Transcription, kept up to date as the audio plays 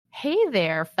Hey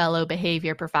there, fellow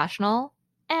behavior professional.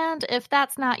 And if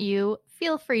that's not you,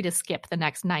 feel free to skip the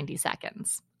next 90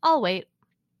 seconds. I'll wait.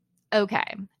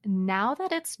 Okay, now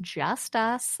that it's just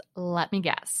us, let me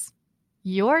guess.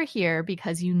 You're here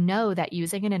because you know that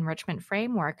using an enrichment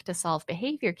framework to solve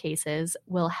behavior cases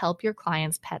will help your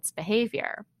client's pet's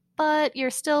behavior, but you're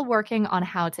still working on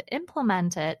how to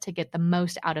implement it to get the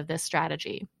most out of this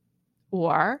strategy.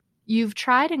 Or you've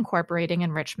tried incorporating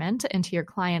enrichment into your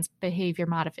client's behavior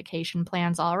modification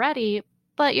plans already,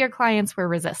 but your clients were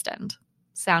resistant.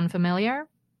 Sound familiar?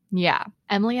 Yeah,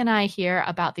 Emily and I hear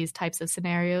about these types of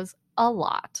scenarios a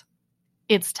lot.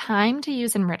 It's time to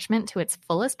use enrichment to its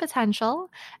fullest potential,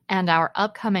 and our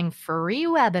upcoming free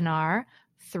webinar,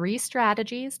 3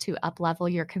 Strategies to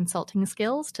Uplevel Your Consulting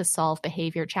Skills to Solve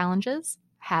Behavior Challenges,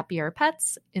 Happier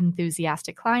Pets,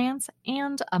 Enthusiastic Clients,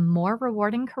 and a more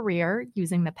rewarding career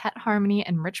using the Pet Harmony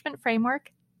Enrichment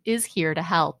Framework is here to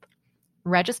help.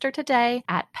 Register today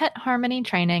at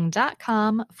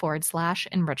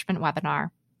petharmonytraining.com/enrichment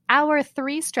webinar. Our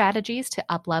 3 Strategies to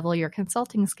Uplevel Your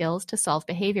Consulting Skills to Solve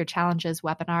Behavior Challenges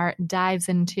webinar dives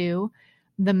into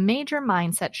the major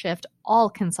mindset shift all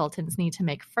consultants need to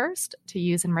make first to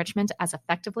use enrichment as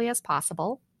effectively as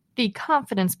possible, the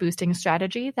confidence-boosting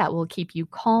strategy that will keep you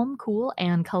calm, cool,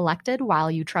 and collected while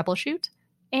you troubleshoot,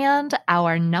 and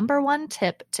our number 1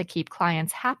 tip to keep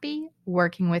clients happy,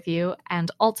 working with you, and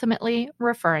ultimately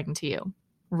referring to you.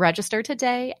 Register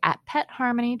today at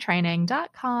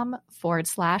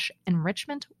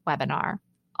petharmonytraining.com/enrichment webinar.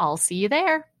 I'll see you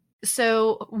there.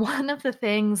 So one of the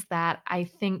things that I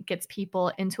think gets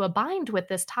people into a bind with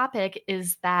this topic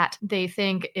is that they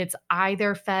think it's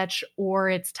either fetch or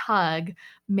it's tug.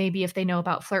 Maybe if they know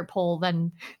about flirt pole,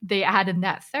 then they add in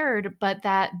that third, but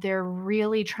that they're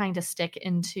really trying to stick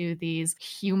into these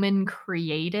human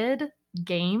created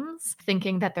games,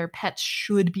 thinking that their pets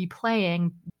should be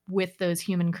playing with those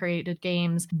human created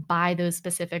games by those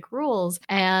specific rules,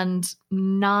 and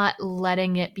not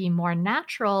letting it be more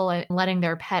natural and letting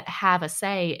their pet have a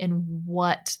say in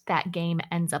what that game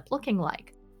ends up looking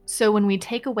like. So when we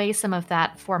take away some of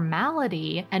that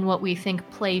formality and what we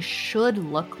think play should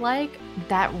look like,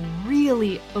 that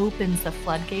really opens the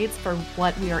floodgates for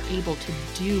what we are able to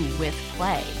do with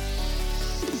play.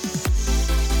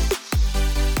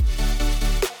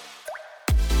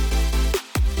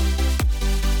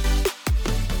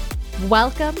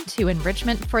 Welcome to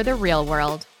Enrichment for the Real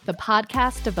World, the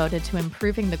podcast devoted to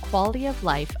improving the quality of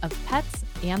life of pets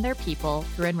and their people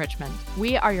through enrichment.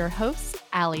 We are your hosts,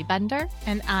 Allie Bender.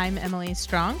 And I'm Emily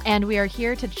Strong. And we are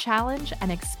here to challenge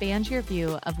and expand your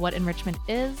view of what enrichment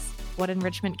is, what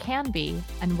enrichment can be,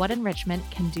 and what enrichment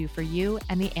can do for you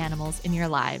and the animals in your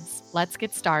lives. Let's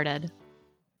get started.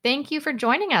 Thank you for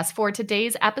joining us for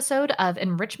today's episode of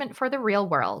Enrichment for the Real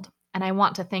World. And I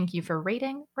want to thank you for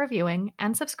rating, reviewing,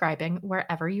 and subscribing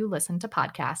wherever you listen to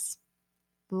podcasts.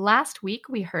 Last week,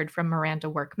 we heard from Miranda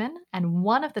Workman, and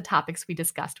one of the topics we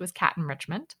discussed was cat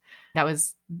enrichment. That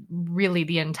was really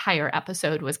the entire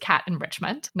episode was cat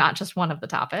enrichment, not just one of the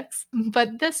topics.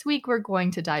 But this week, we're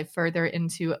going to dive further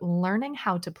into learning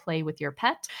how to play with your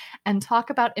pet and talk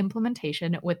about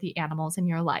implementation with the animals in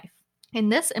your life. In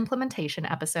this implementation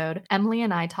episode, Emily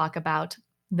and I talk about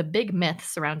the big myth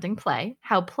surrounding play,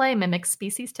 how play mimics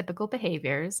species-typical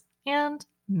behaviors, and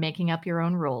making up your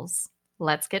own rules.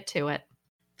 Let's get to it.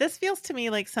 This feels to me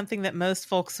like something that most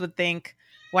folks would think,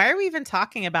 why are we even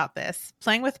talking about this?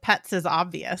 Playing with pets is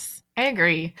obvious. I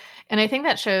agree. And I think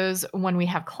that shows when we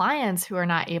have clients who are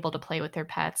not able to play with their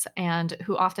pets and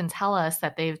who often tell us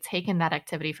that they've taken that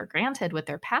activity for granted with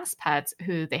their past pets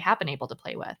who they have been able to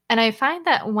play with. And I find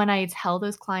that when I tell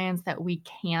those clients that we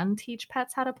can teach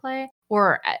pets how to play,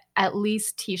 or at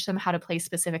least teach them how to play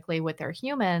specifically with their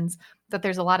humans, that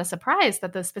there's a lot of surprise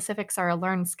that the specifics are a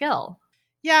learned skill.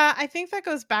 Yeah, I think that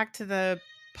goes back to the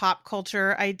pop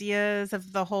culture ideas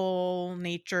of the whole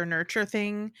nature nurture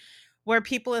thing, where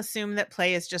people assume that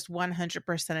play is just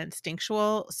 100%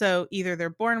 instinctual. So either they're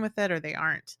born with it or they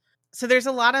aren't. So there's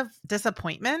a lot of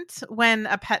disappointment when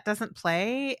a pet doesn't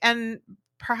play, and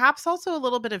perhaps also a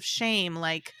little bit of shame,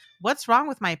 like, what's wrong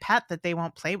with my pet that they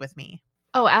won't play with me?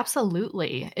 Oh,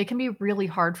 absolutely. It can be really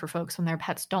hard for folks when their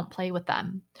pets don't play with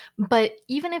them. But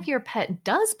even if your pet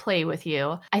does play with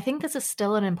you, I think this is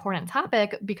still an important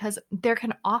topic because there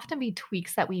can often be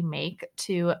tweaks that we make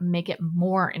to make it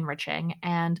more enriching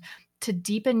and to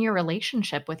deepen your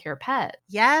relationship with your pet.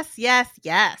 Yes, yes,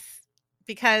 yes.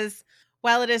 Because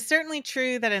While it is certainly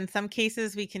true that in some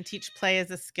cases we can teach play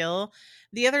as a skill,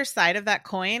 the other side of that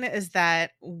coin is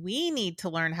that we need to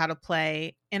learn how to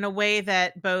play in a way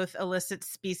that both elicits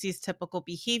species typical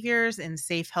behaviors in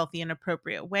safe, healthy, and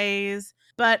appropriate ways,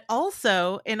 but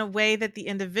also in a way that the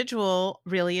individual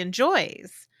really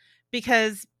enjoys.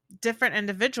 Because different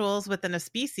individuals within a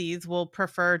species will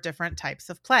prefer different types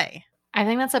of play. I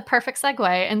think that's a perfect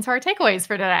segue into our takeaways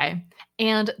for today.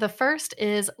 And the first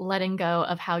is letting go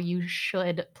of how you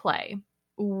should play.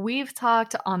 We've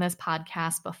talked on this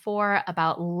podcast before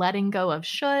about letting go of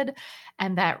should,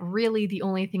 and that really the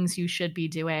only things you should be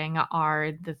doing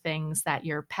are the things that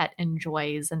your pet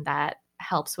enjoys and that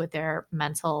helps with their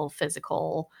mental,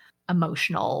 physical,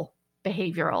 emotional,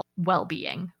 behavioral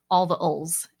well-being, all the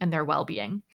ulls and their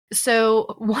well-being.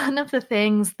 So, one of the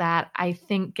things that I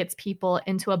think gets people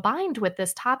into a bind with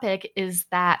this topic is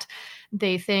that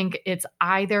they think it's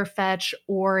either fetch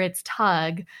or it's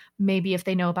tug. Maybe if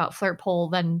they know about flirt pole,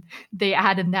 then they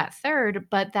add in that third,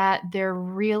 but that they're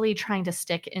really trying to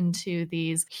stick into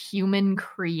these human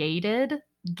created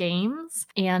games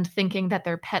and thinking that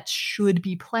their pets should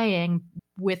be playing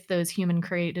with those human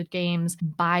created games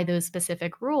by those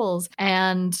specific rules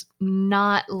and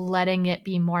not letting it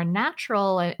be more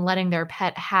natural and letting their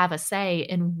pet have a say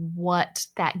in what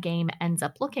that game ends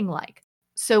up looking like.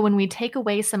 So when we take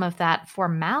away some of that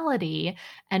formality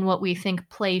and what we think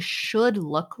play should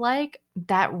look like,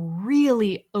 that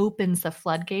really opens the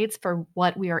floodgates for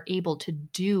what we are able to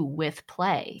do with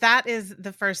play. That is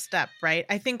the first step, right?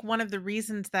 I think one of the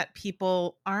reasons that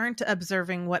people aren't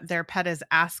observing what their pet is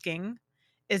asking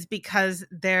is because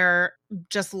they're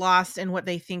just lost in what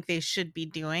they think they should be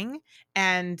doing.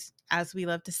 And as we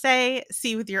love to say,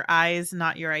 see with your eyes,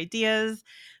 not your ideas.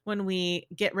 When we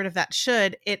get rid of that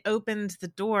should, it opens the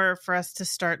door for us to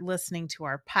start listening to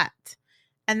our pet.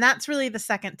 And that's really the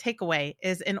second takeaway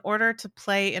is in order to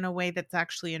play in a way that's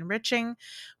actually enriching,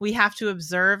 we have to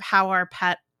observe how our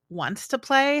pet wants to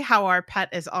play, how our pet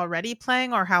is already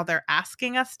playing, or how they're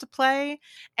asking us to play.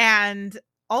 And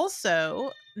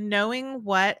also knowing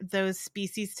what those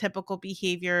species typical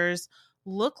behaviors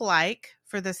look like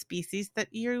for the species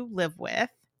that you live with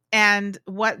and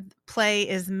what play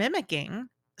is mimicking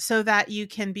so that you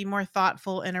can be more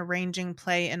thoughtful in arranging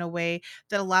play in a way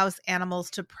that allows animals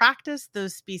to practice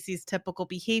those species typical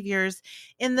behaviors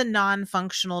in the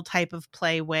non-functional type of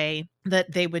play way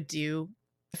that they would do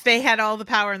if they had all the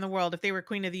power in the world, if they were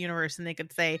queen of the universe and they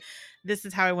could say, this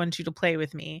is how I want you to play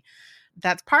with me.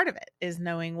 That's part of it, is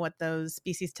knowing what those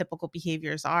species typical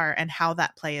behaviors are and how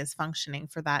that play is functioning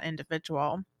for that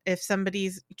individual. If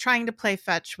somebody's trying to play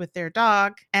fetch with their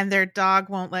dog and their dog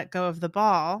won't let go of the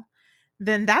ball,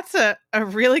 then that's a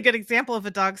really good example of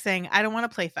a dog saying, I don't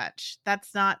want to play fetch.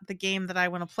 That's not the game that I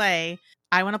want to play.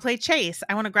 I want to play chase.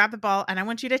 I want to grab the ball and I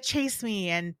want you to chase me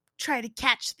and try to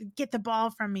get the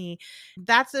ball from me.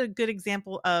 That's a good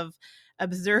example of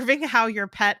observing how your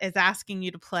pet is asking you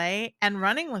to play and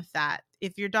running with that.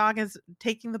 If your dog is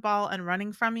taking the ball and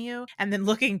running from you and then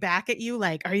looking back at you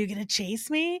like, are you going to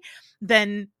chase me?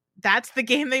 Then that's the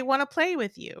game they want to play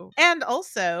with you. And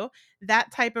also,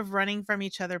 that type of running from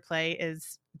each other play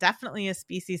is definitely a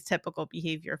species typical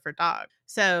behavior for dogs.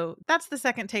 So that's the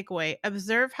second takeaway.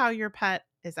 Observe how your pet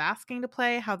is asking to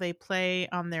play, how they play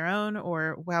on their own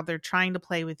or while they're trying to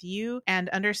play with you, and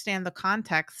understand the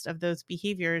context of those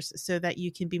behaviors so that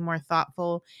you can be more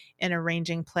thoughtful in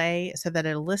arranging play so that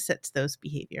it elicits those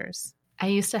behaviors. I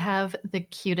used to have the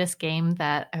cutest game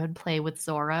that I would play with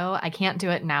Zorro. I can't do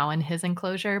it now in his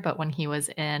enclosure, but when he was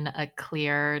in a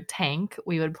clear tank,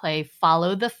 we would play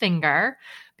follow the finger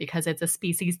because it's a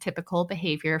species typical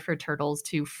behavior for turtles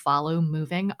to follow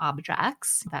moving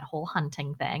objects, that whole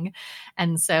hunting thing.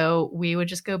 And so we would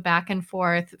just go back and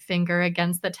forth, finger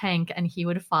against the tank, and he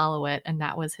would follow it. And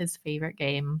that was his favorite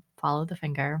game, follow the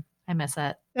finger. I miss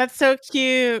it. That's so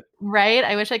cute. Right?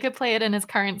 I wish I could play it in his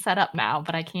current setup now,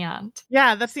 but I can't.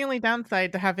 Yeah, that's the only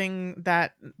downside to having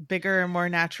that bigger, more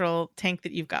natural tank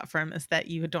that you've got for him is that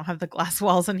you don't have the glass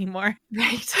walls anymore.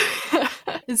 Right.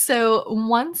 So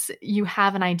once you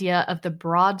have an idea of the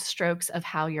broad strokes of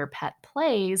how your pet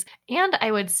plays, and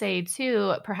I would say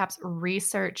too, perhaps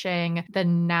researching the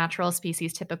natural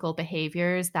species typical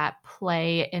behaviors that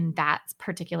play in that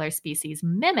particular species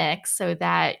mimics so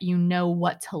that you know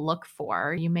what to look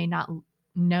for. You may not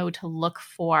know to look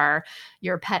for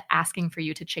your pet asking for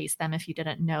you to chase them if you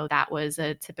didn't know that was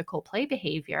a typical play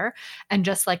behavior. And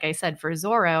just like I said for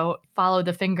Zorro, follow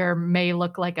the finger may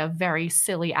look like a very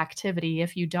silly activity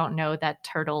if you don't know that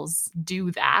turtles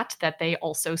do that they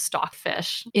also stalk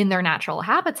fish in their natural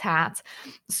habitats.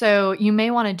 So you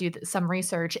may want to do some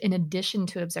research in addition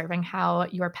to observing how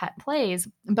your pet plays.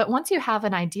 But once you have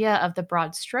an idea of the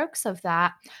broad strokes of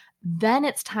that, then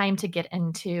it's time to get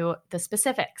into the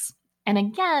specifics. And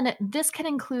again, this can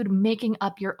include making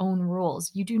up your own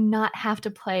rules. You do not have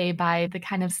to play by the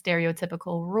kind of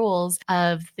stereotypical rules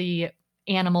of the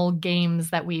animal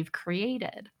games that we've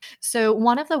created. So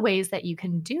one of the ways that you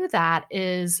can do that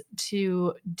is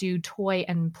to do toy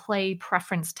and play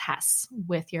preference tests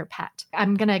with your pet.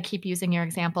 I'm going to keep using your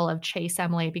example of Chase,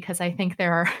 Emily, because I think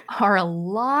there are a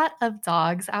lot of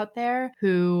dogs out there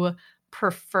who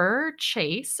prefer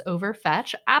chase over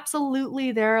fetch.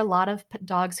 Absolutely, there are a lot of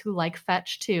dogs who like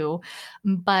fetch too,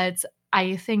 but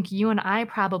I think you and I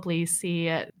probably see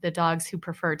the dogs who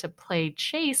prefer to play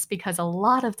chase because a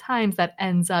lot of times that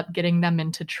ends up getting them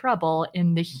into trouble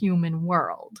in the human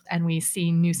world. And we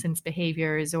see nuisance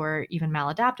behaviors or even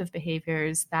maladaptive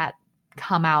behaviors that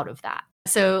come out of that.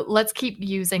 So let's keep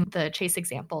using the chase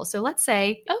example. So let's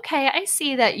say, okay, I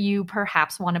see that you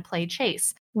perhaps want to play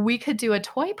chase. We could do a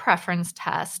toy preference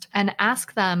test and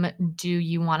ask them, do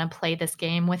you want to play this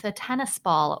game with a tennis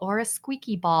ball or a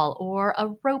squeaky ball or a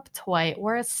rope toy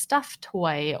or a stuffed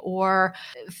toy or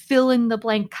fill in the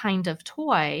blank kind of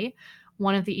toy?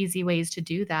 One of the easy ways to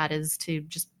do that is to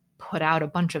just put out a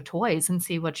bunch of toys and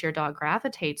see what your dog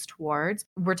gravitates towards.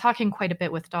 We're talking quite a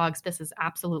bit with dogs. This is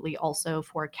absolutely also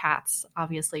for cats,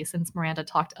 obviously, since Miranda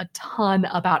talked a ton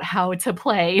about how to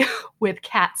play with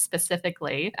cats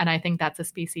specifically. And I think that's a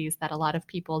species that a lot of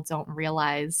people don't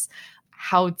realize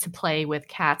how to play with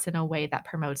cats in a way that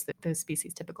promotes those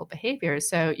species typical behaviors.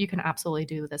 So you can absolutely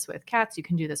do this with cats. You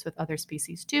can do this with other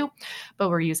species too, but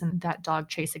we're using that dog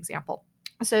chase example.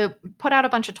 So put out a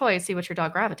bunch of toys, see what your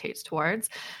dog gravitates towards,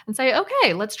 and say,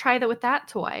 okay, let's try that with that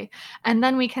toy. And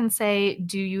then we can say,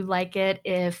 do you like it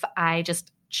if I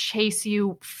just chase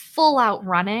you full out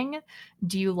running?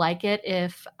 Do you like it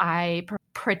if I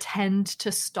pretend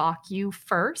to stalk you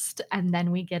first and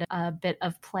then we get a bit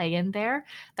of play in there?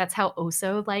 That's how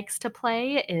Oso likes to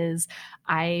play, is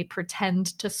I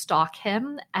pretend to stalk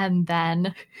him and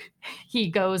then he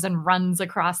goes and runs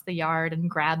across the yard and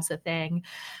grabs a thing,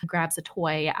 grabs a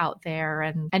toy out there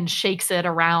and shakes it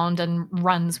around and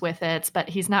runs with it. But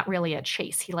he's not really a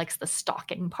chase. He likes the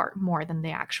stalking part more than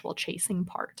the actual chasing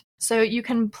part. So you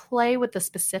can play with the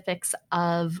specifics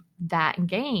of that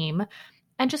game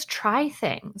and just try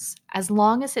things as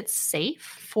long as it's safe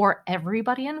for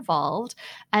everybody involved,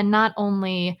 and not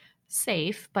only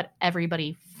safe, but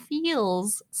everybody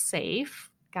feels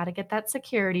safe. Got to get that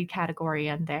security category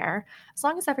in there. As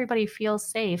long as everybody feels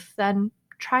safe, then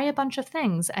try a bunch of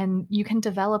things and you can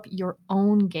develop your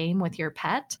own game with your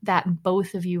pet that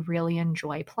both of you really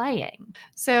enjoy playing.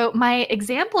 So my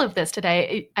example of this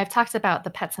today, I've talked about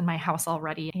the pets in my house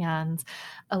already and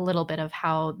a little bit of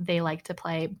how they like to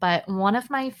play, but one of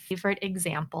my favorite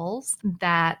examples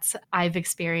that I've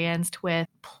experienced with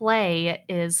play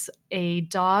is a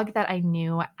dog that I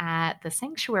knew at the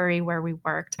sanctuary where we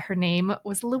worked. Her name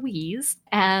was Louise,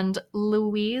 and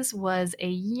Louise was a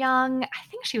young, I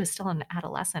think she was still an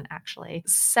adolescent actually,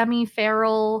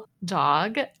 semi-feral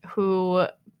dog who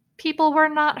people were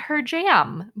not her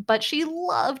jam, but she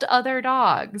loved other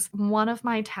dogs. One of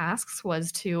my tasks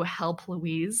was to help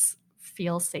Louise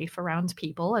feel safe around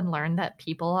people and learn that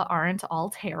people aren't all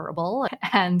terrible,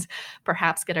 and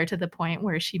perhaps get her to the point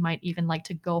where she might even like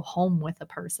to go home with a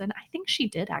person. I think she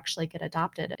did actually get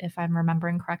adopted, if I'm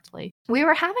remembering correctly. We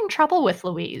were having trouble with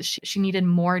Louise. She needed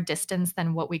more distance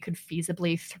than what we could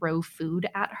feasibly throw food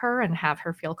at her and have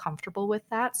her feel comfortable with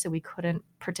that. So we couldn't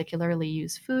particularly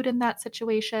use food in that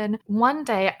situation. One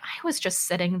day I was just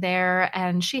sitting there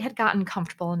and she had gotten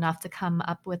comfortable enough to come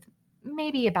up with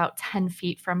maybe about 10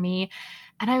 feet from me.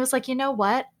 And I was like, you know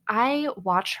what? I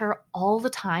watch her all the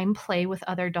time play with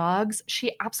other dogs.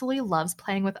 She absolutely loves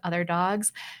playing with other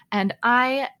dogs. And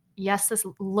yes, this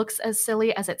looks as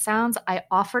silly as it sounds, I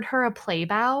offered her a play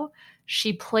bow.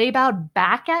 She play bowed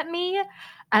back at me.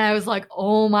 And I was like,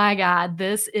 oh my God,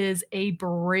 this is a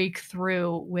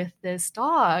breakthrough with this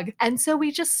dog. And so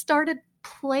we just started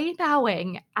play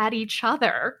bowing at each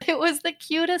other. It was the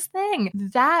cutest thing.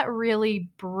 That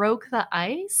really broke the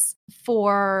ice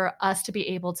for us to be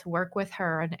able to work with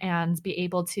her and be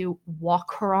able to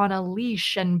walk her on a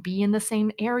leash and be in the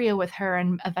same area with her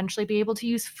and eventually be able to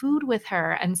use food with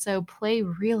her. And so play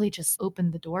really just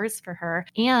opened the doors for her.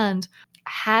 And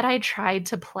had I tried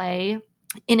to play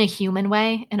in a human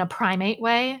way, in a primate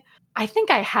way. I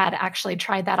think I had actually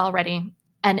tried that already,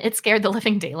 and it scared the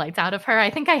living daylights out of her. I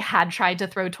think I had tried to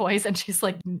throw toys, and she's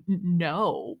like,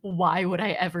 no, why would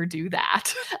I ever do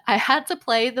that? I had to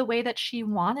play the way that she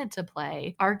wanted to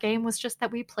play. Our game was just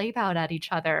that we played out at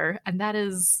each other, and that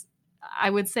is, I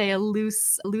would say, a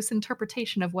loose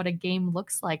interpretation of what a game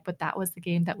looks like, but that was the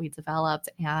game that we developed,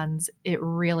 and it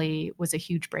really was a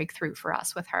huge breakthrough for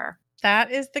us with her.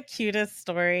 That is the cutest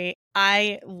story.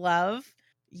 I love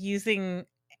using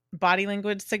body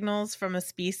language signals from a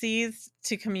species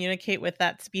to communicate with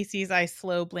that species. I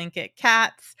slow blink at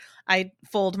cats. I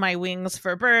fold my wings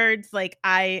for birds. Like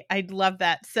I love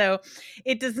that. So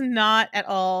it does not at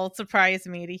all surprise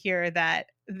me to hear that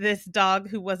this dog,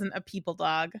 who wasn't a people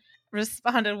dog,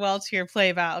 responded well to your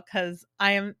play, Val, because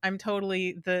I'm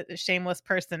totally the shameless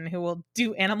person who will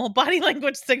do animal body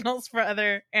language signals for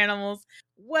other animals,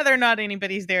 whether or not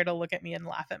anybody's there to look at me and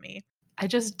laugh at me. I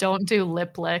just don't do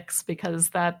lip licks because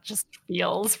that just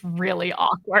feels really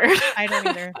awkward. I don't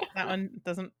either. That one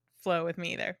doesn't flow with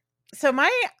me either. So my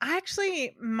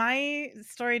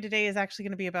story today is actually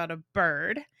going to be about a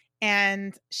bird,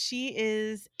 and she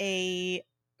is a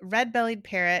red-bellied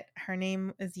parrot. Her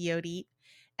name is Yodi,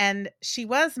 and she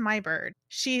was my bird.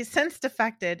 She since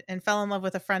defected and fell in love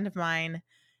with a friend of mine,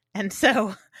 and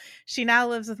so she now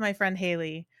lives with my friend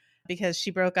Haley, because she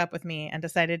broke up with me and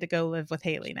decided to go live with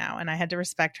Haley now, and I had to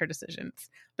respect her decisions.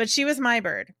 But she was my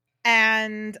bird,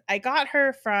 and I got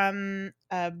her from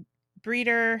a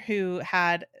breeder who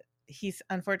he's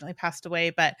unfortunately passed away,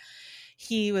 but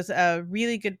he was a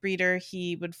really good breeder.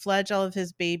 He would fledge all of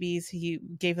his babies. He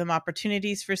gave them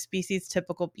opportunities for species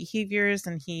typical behaviors,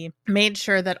 and he made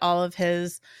sure that all of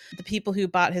the people who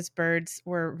bought his birds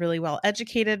were really well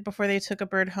educated before they took a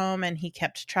bird home, and he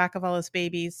kept track of all his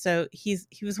babies. So he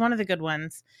was one of the good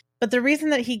ones. But the reason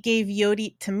that he gave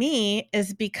Yodi to me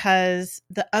is because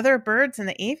the other birds in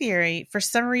the aviary, for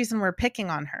some reason, were picking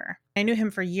on her. I knew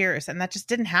him for years, and that just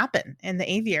didn't happen in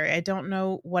the aviary. I don't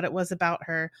know what it was about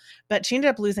her, but she ended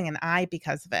up losing an eye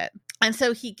because of it. And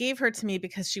so he gave her to me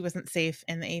because she wasn't safe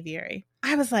in the aviary.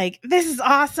 I was like, this is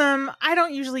awesome. I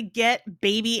don't usually get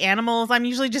baby animals. I'm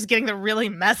usually just getting the really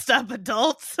messed up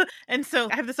adults. And so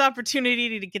I have this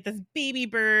opportunity to get this baby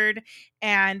bird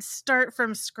and start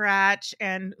from scratch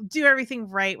and do everything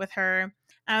right with her.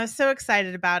 I was so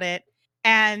excited about it.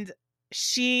 And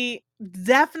she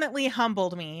definitely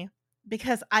humbled me,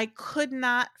 because I could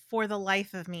not for the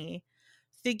life of me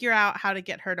figure out how to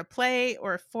get her to play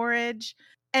or forage.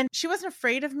 And she wasn't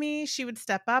afraid of me. She would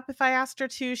step up if I asked her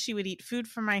to. She would eat food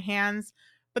from my hands,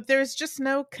 but there's just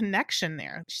no connection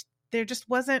there. There just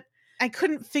wasn't. I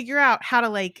couldn't figure out how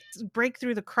to break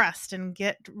through the crust and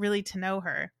get really to know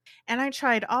her. And I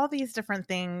tried all these different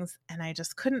things, and I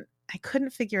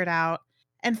couldn't figure it out.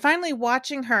 And finally,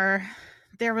 watching her,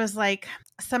 there was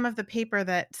some of the paper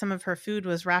that some of her food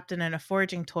was wrapped in a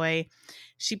foraging toy.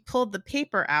 She pulled the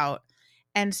paper out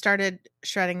and started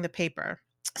shredding the paper.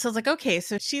 So I was like, okay,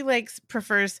 so she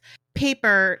prefers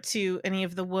paper to any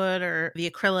of the wood or the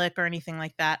acrylic or anything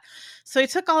like that. So I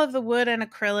took all of the wood and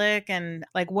acrylic and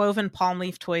woven palm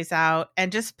leaf toys out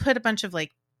and just put a bunch of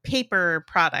paper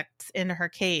products in her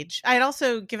cage. I had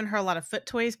also given her a lot of foot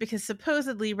toys, because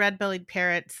supposedly red-bellied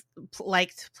parrots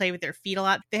like to play with their feet a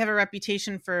lot. They have a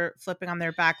reputation for flipping on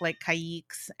their back like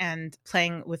kayaks and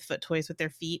playing with foot toys with their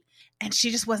feet. And she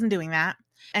just wasn't doing that.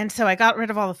 And so I got rid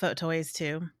of all the foot toys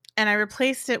too. And I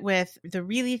replaced it with the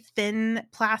really thin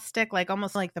plastic,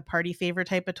 almost like the party favor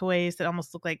type of toys that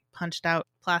almost look like punched out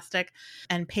plastic,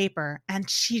 and paper. And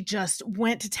she just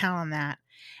went to town on that.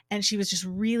 And she was just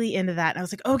really into that. And I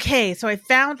was like, okay. So I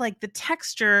found the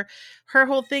texture. Her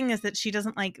whole thing is that she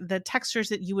doesn't like the textures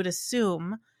that you would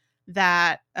assume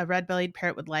that a red-bellied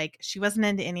parrot would like. She wasn't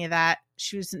into any of that.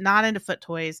 She was not into foot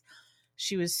toys.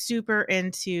 She was super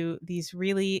into these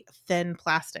really thin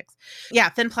plastics. Yeah,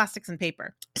 thin plastics and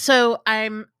paper. So I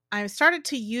started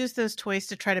to use those toys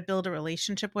to try to build a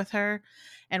relationship with her.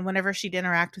 And whenever she'd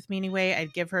interact with me anyway,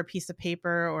 I'd give her a piece of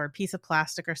paper or a piece of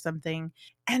plastic or something.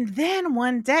 And then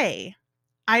one day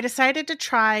I decided to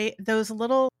try the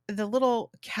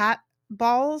little cat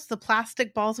balls, the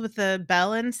plastic balls with the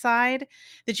bell inside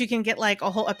that you can get a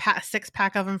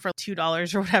 6-pack of them for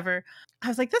 $2 or whatever. I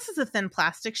was like, this is a thin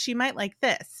plastic. She might like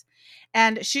this.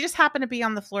 And she just happened to be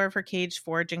on the floor of her cage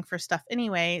foraging for stuff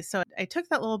anyway. So I took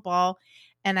that little ball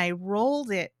and I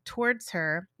rolled it towards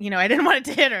her. I didn't want it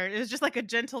to hit her. It was just like a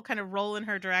gentle kind of roll in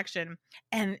her direction.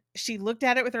 And she looked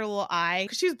at it with her little eye.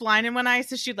 She was blind in one eye,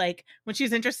 so she'd like, when she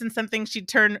was interested in something, she'd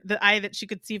turn the eye that she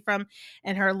could see from,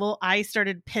 and her little eye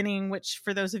started pinning, which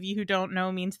for those of you who don't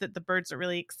know means that the birds are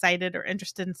really excited or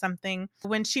interested in something.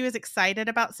 When she was excited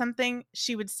about something,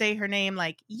 she would say her name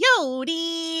like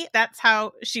Yodi. That's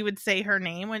how she would say her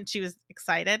name when she was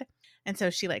excited. And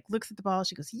so she like looks at the ball,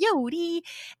 she goes, Yodi,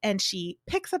 and she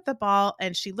picks up the ball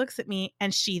and she looks at me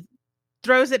and she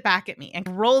throws it back at me and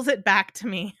rolls it back to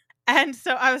me. And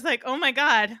so I was like, oh my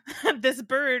God, this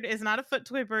bird is not a foot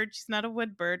toy bird. She's not a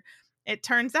wood bird. It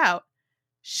turns out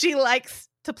she likes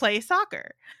to play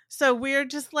soccer. So we're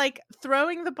just like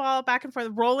throwing the ball back and forth,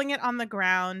 rolling it on the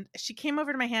ground. She came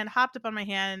over to my hand, hopped up on my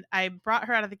hand. I brought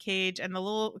her out of the cage and the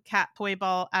little cat toy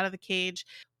ball out of the cage,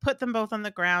 put them both on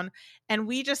the ground. And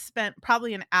we just spent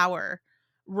probably an hour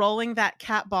rolling that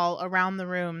cat ball around the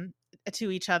room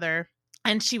to each other.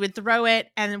 And she would throw it.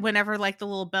 And whenever like the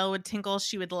little bell would tinkle,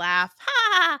 she would laugh.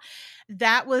 Ha!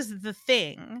 That was the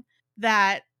thing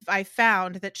that I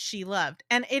found that she loved.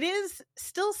 And it is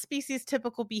still species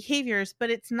typical behaviors, but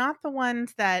it's not the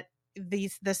ones that the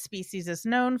species is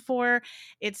known for.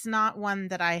 It's not one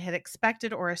that I had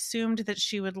expected or assumed that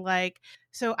she would like.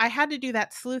 So I had to do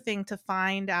that sleuthing to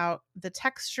find out the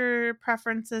texture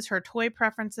preferences, her toy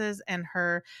preferences, and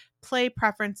her play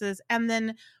preferences. And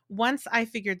then once I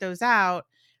figured those out,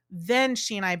 then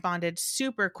she and I bonded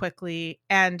super quickly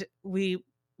and we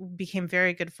became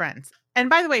very good friends. And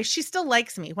by the way, she still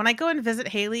likes me. When I go and visit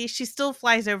Haley, she still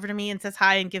flies over to me and says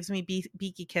hi and gives me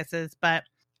beaky kisses. But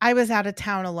I was out of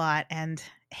town a lot and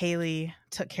Haley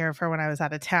took care of her when I was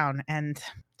out of town and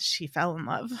she fell in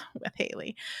love with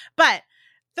Haley. But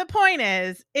the point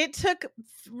is, it took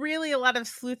really a lot of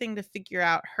sleuthing to figure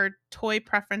out her toy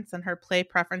preference and her play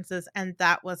preferences. And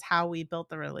that was how we built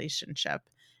the relationship,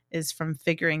 is from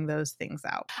figuring those things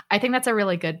out. I think that's a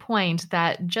really good point,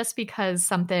 that just because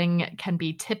something can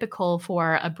be typical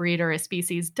for a breed or a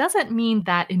species doesn't mean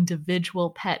that individual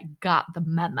pet got the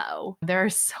memo. There are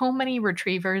so many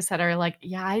retrievers that are like,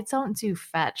 yeah, I don't do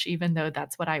fetch, even though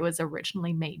that's what I was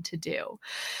originally made to do.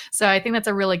 So I think that's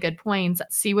a really good point.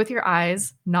 See with your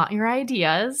eyes, not your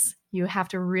ideas. You have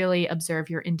to really observe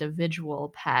your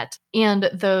individual pet. And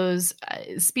those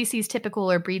species typical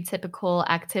or breed typical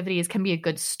activities can be a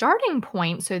good starting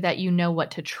point so that you know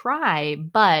what to try,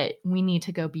 but we need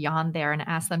to go beyond there and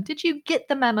ask them, did you get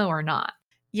the memo or not?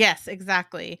 Yes,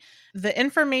 exactly. The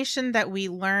information that we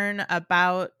learn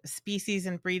about species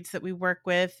and breeds that we work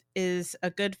with is a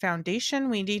good foundation.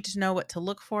 We need to know what to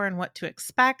look for and what to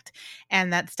expect.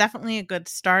 And that's definitely a good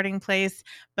starting place,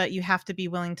 but you have to be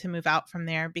willing to move out from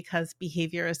there because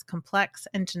behavior is complex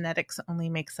and genetics only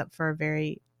makes up for a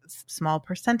very small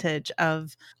percentage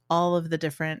of all of the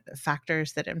different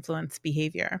factors that influence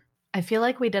behavior. I feel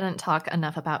like we didn't talk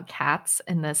enough about cats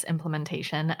in this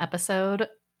implementation episode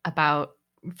about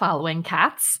following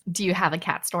cats. Do you have a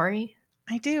cat story?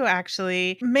 I do,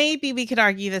 actually. Maybe we could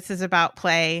argue this is about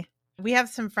play. We have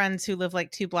some friends who live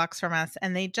like 2 blocks from us,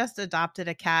 and they just adopted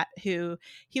a cat who,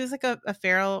 he was like a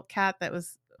feral cat that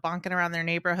was bonking around their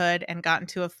neighborhood and got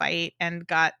into a fight and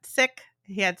got sick.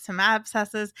 He had some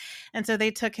abscesses. And so they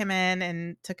took him in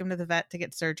and took him to the vet to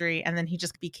get surgery. And then he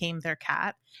just became their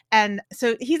cat. And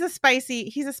so he's a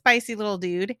spicy little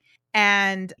dude.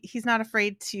 And he's not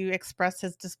afraid to express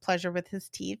his displeasure with his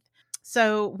teeth.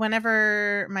 So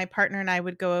whenever my partner and I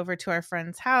would go over to our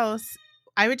friend's house,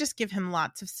 I would just give him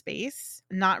lots of space,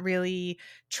 not really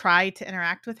try to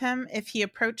interact with him. If he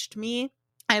approached me,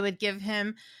 I would give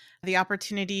him the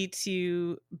opportunity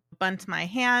to bunt my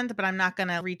hand, but I'm not going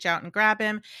to reach out and grab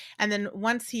him. And then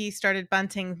once he started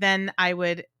bunting, then I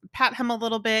would pat him a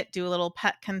little bit, do a little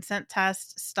pet consent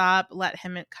test, stop, let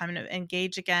him kind of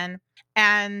engage again.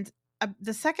 And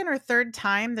the second or third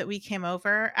time that we came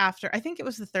over after, I think it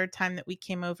was the third time that we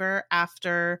came over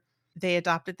after they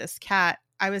adopted this cat,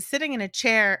 I was sitting in a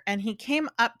chair and he came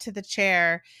up to the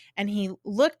chair and he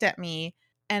looked at me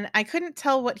and I couldn't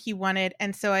tell what he wanted.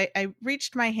 And so I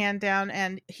reached my hand down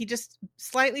and he just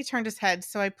slightly turned his head.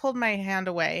 So I pulled my hand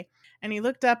away and he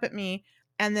looked up at me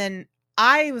and then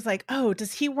I was like, oh,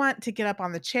 does he want to get up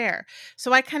on the chair?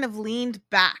 So I kind of leaned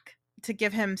back to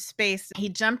give him space. He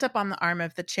jumped up on the arm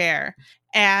of the chair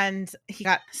and he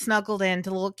got snuggled into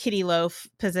the little kitty loaf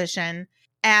position.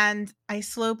 And I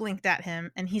slow blinked at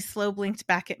him and he slow blinked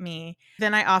back at me.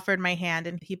 Then I offered my hand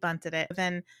and he bunted it.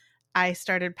 Then I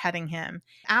started petting him.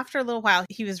 After a little while,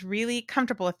 he was really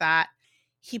comfortable with that.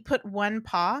 He put one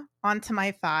paw onto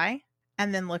my thigh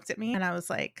and then looked at me and I was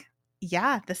like,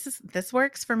 yeah, this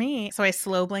works for me. So I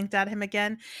slow blinked at him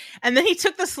again. And then he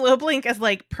took the slow blink as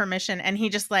like permission, and he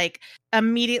just like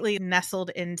immediately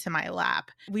nestled into my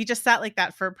lap. We just sat like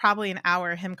that for probably an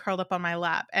hour, him curled up on my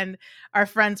lap. And our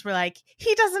friends were like,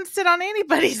 he doesn't sit on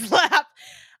anybody's lap.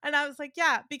 And I was like,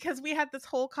 yeah, because we had this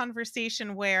whole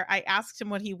conversation where I asked him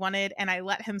what he wanted and I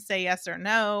let him say yes or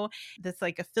no. This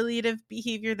like affiliative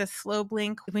behavior, this slow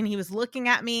blink when he was looking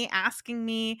at me, asking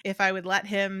me if I would let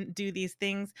him do these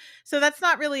things. So that's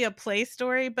not really a play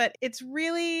story, but it's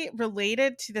really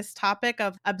related to this topic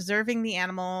of observing the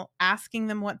animal, asking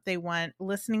them what they want,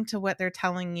 listening to what they're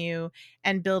telling you,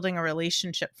 and building a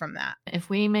relationship from that. If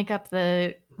we make up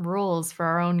the rules for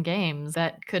our own games,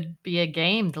 that could be a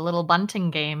game, the little bunting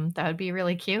game. That would be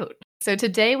really cute. So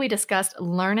today we discussed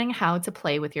learning how to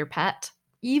play with your pet.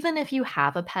 Even if you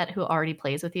have a pet who already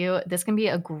plays with you, this can be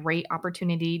a great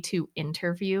opportunity to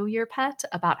interview your pet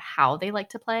about how they like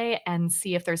to play and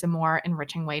see if there's a more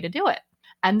enriching way to do it.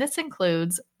 And this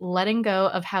includes letting go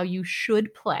of how you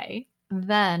should play,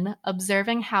 then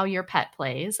observing how your pet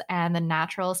plays and the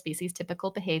natural species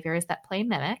typical behaviors that play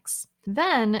mimics,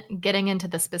 then getting into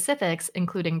the specifics,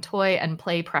 including toy and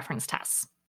play preference tests.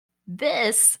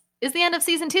 This is the end of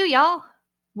season 2, y'all.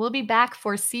 We'll be back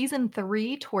for season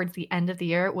 3 towards the end of the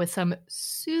year with some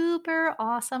super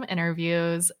awesome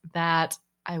interviews that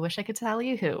I wish I could tell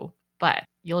you who, but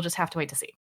you'll just have to wait to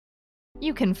see.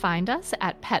 You can find us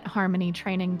at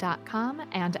petharmonytraining.com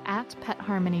and at Pet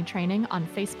Harmony Training on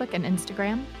Facebook and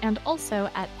Instagram, and also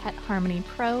at Pet Harmony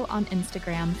Pro on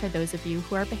Instagram for those of you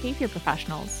who are behavior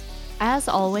professionals. As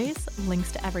always,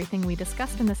 links to everything we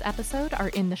discussed in this episode are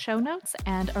in the show notes,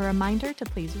 and a reminder to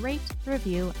please rate,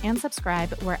 review, and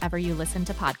subscribe wherever you listen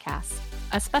to podcasts.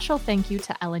 A special thank you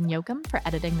to Ellen Yoakum for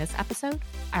editing this episode.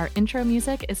 Our intro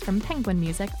music is from Penguin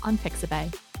Music on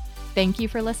Pixabay. Thank you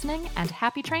for listening, and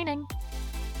happy training!